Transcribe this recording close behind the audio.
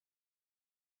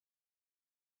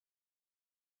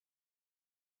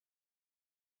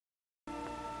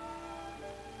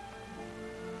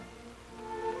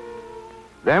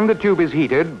Then the tube is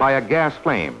heated by a gas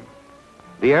flame.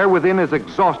 The air within is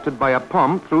exhausted by a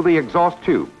pump through the exhaust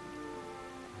tube.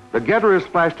 The getter is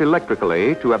flashed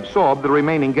electrically to absorb the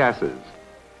remaining gases,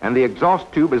 and the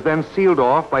exhaust tube is then sealed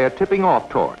off by a tipping off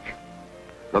torch.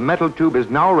 The metal tube is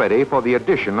now ready for the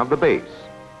addition of the base.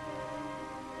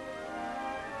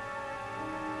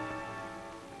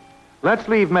 Let's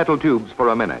leave metal tubes for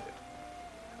a minute.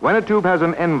 When a tube has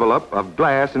an envelope of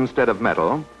glass instead of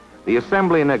metal, the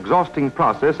assembly and exhausting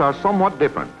process are somewhat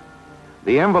different.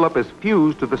 The envelope is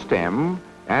fused to the stem,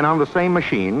 and on the same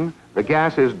machine, the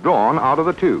gas is drawn out of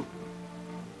the tube.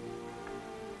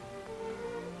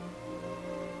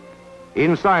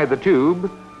 Inside the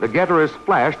tube, the getter is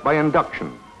flashed by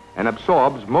induction and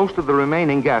absorbs most of the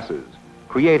remaining gases,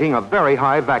 creating a very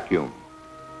high vacuum.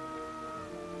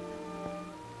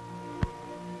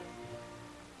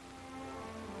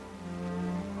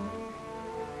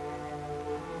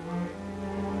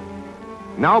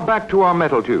 Now back to our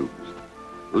metal tubes.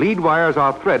 Lead wires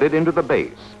are threaded into the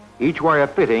base, each wire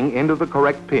fitting into the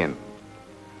correct pin.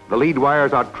 The lead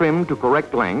wires are trimmed to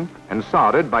correct length and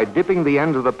soldered by dipping the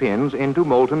ends of the pins into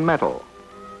molten metal.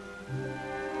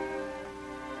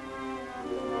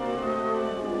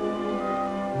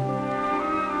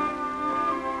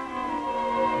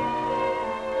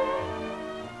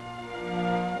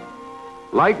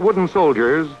 Like wooden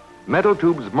soldiers, metal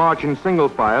tubes march in single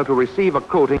file to receive a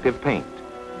coating of paint.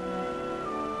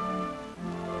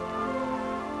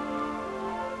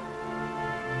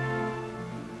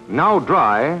 Now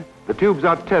dry, the tubes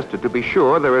are tested to be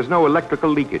sure there is no electrical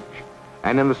leakage,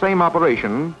 and in the same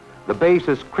operation, the base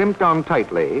is crimped down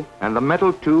tightly and the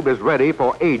metal tube is ready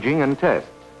for aging and tests.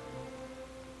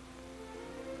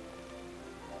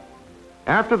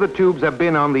 After the tubes have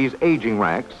been on these aging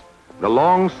racks, the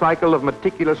long cycle of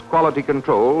meticulous quality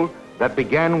control that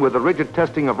began with the rigid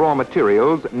testing of raw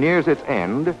materials nears its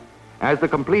end as the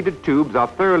completed tubes are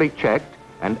thoroughly checked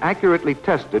and accurately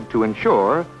tested to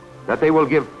ensure that they will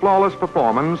give flawless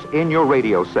performance in your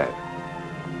radio set.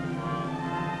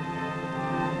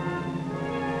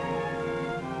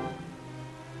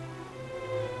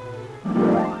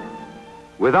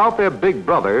 Without their big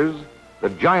brothers, the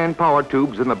giant power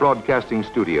tubes in the broadcasting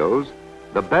studios,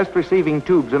 the best receiving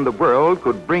tubes in the world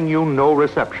could bring you no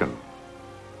reception.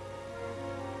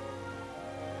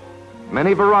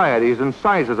 Many varieties and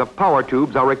sizes of power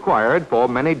tubes are required for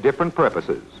many different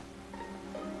purposes.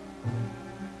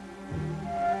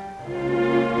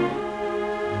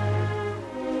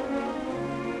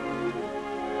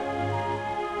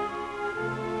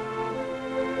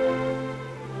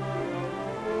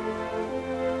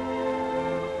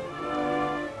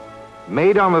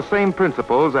 Made on the same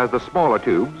principles as the smaller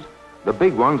tubes, the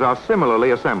big ones are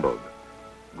similarly assembled.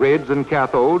 Grids and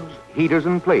cathodes, heaters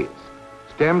and plates,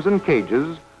 stems and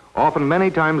cages, often many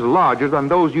times larger than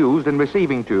those used in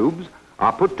receiving tubes,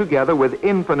 are put together with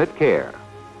infinite care.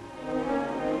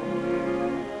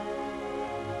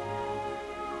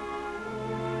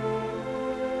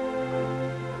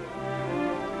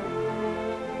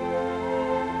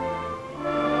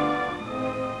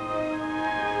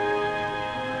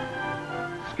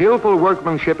 Skillful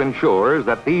workmanship ensures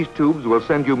that these tubes will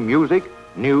send you music,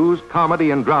 news,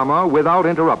 comedy, and drama without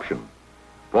interruption.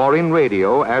 For in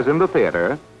radio, as in the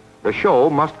theater, the show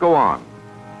must go on.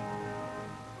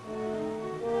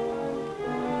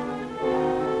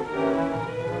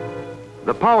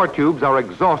 The power tubes are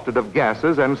exhausted of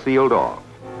gases and sealed off.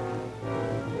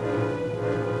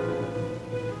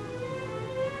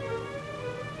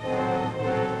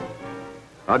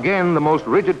 Again, the most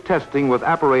rigid testing with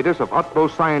apparatus of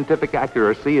utmost scientific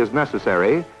accuracy is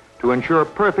necessary to ensure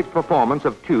perfect performance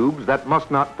of tubes that must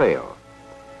not fail.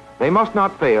 They must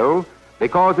not fail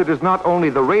because it is not only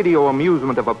the radio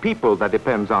amusement of a people that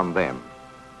depends on them.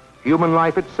 Human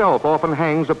life itself often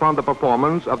hangs upon the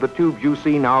performance of the tubes you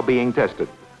see now being tested.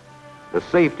 The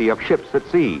safety of ships at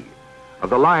sea, of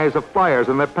the lives of flyers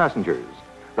and their passengers,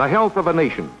 the health of a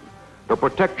nation, the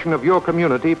protection of your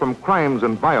community from crimes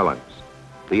and violence,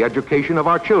 the education of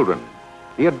our children,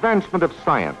 the advancement of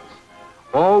science.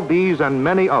 All these and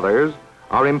many others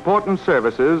are important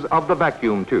services of the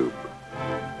vacuum tube.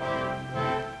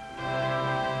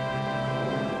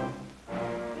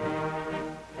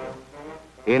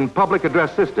 In public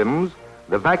address systems,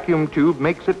 the vacuum tube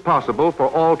makes it possible for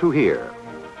all to hear.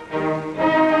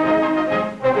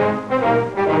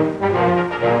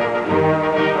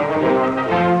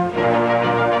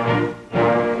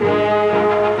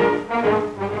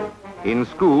 In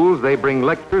schools, they bring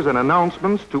lectures and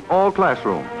announcements to all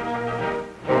classrooms.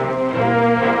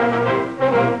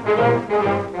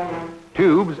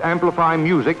 Tubes amplify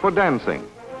music for dancing.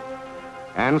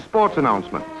 and sports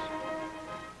announcements.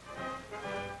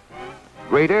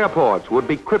 Great airports would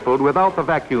be crippled without the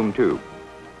vacuum tube.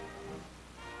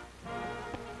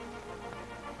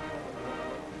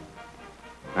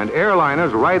 And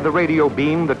airliners ride the radio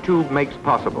beam the tube makes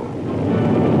possible.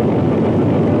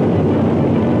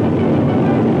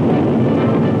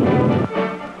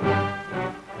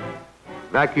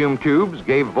 Vacuum tubes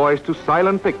gave voice to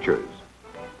silent pictures.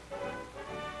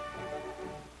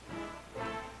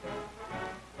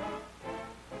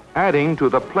 Adding to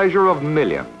the pleasure of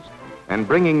millions and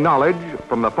bringing knowledge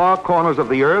from the far corners of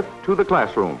the earth to the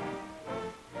classroom.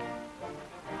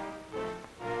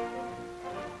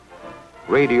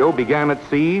 Radio began at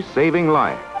sea, saving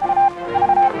life.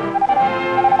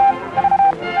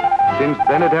 Since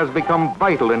then, it has become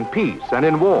vital in peace and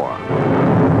in war.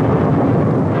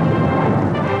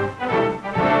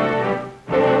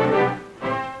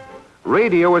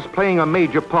 Radio is playing a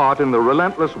major part in the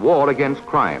relentless war against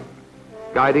crime,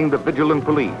 guiding the vigilant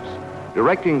police,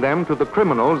 directing them to the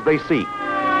criminals they seek.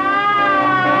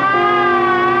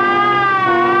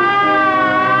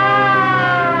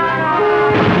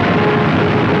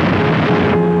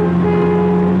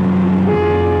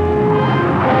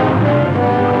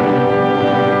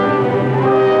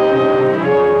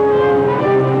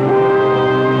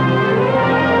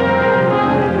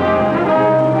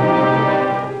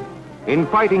 In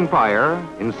fighting fire,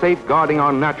 in safeguarding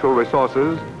our natural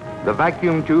resources, the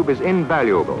vacuum tube is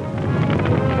invaluable.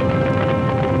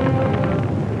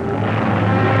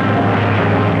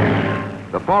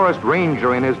 The forest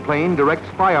ranger in his plane directs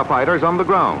firefighters on the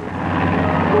ground.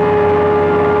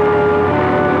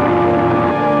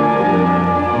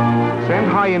 Sent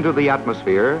high into the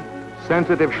atmosphere,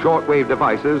 sensitive shortwave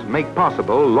devices make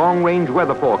possible long-range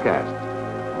weather forecasts,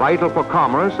 vital for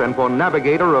commerce and for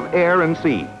navigator of air and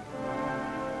sea.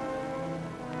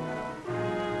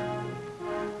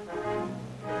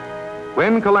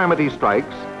 When calamity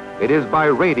strikes, it is by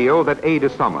radio that aid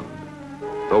is summoned.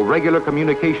 Though regular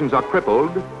communications are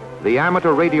crippled, the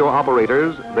amateur radio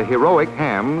operators, the heroic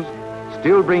hams,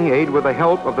 still bring aid with the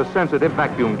help of the sensitive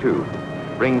vacuum tube,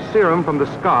 bring serum from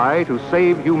the sky to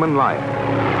save human life.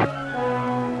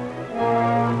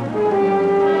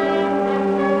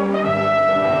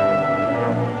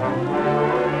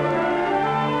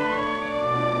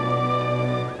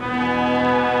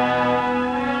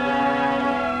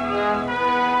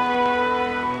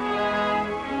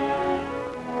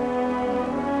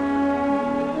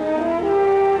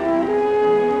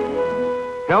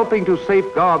 Helping to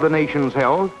safeguard the nation's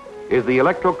health is the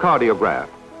electrocardiograph,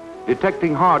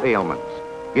 detecting heart ailments,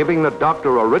 giving the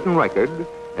doctor a written record,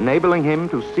 enabling him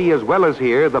to see as well as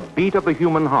hear the beat of the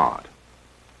human heart.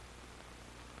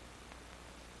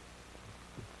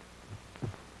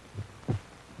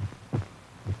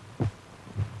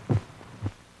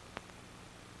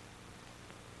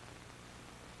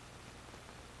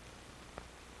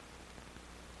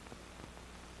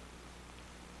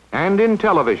 And in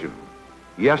television,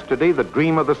 yesterday the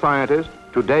dream of the scientist,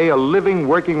 today a living,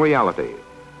 working reality.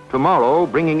 Tomorrow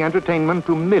bringing entertainment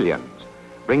to millions,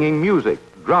 bringing music,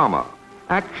 drama,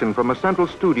 action from a central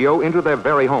studio into their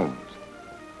very homes.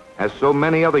 As so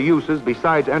many other uses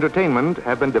besides entertainment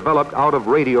have been developed out of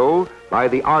radio by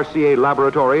the RCA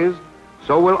laboratories,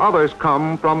 so will others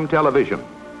come from television.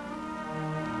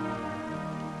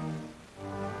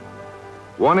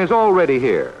 One is already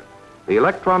here, the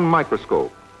electron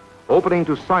microscope, opening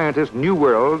to scientists new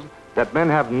worlds that men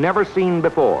have never seen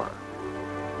before.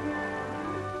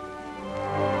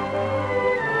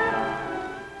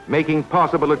 Making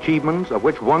possible achievements of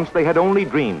which once they had only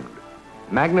dreamed,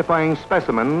 magnifying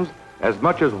specimens as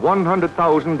much as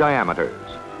 100,000 diameters.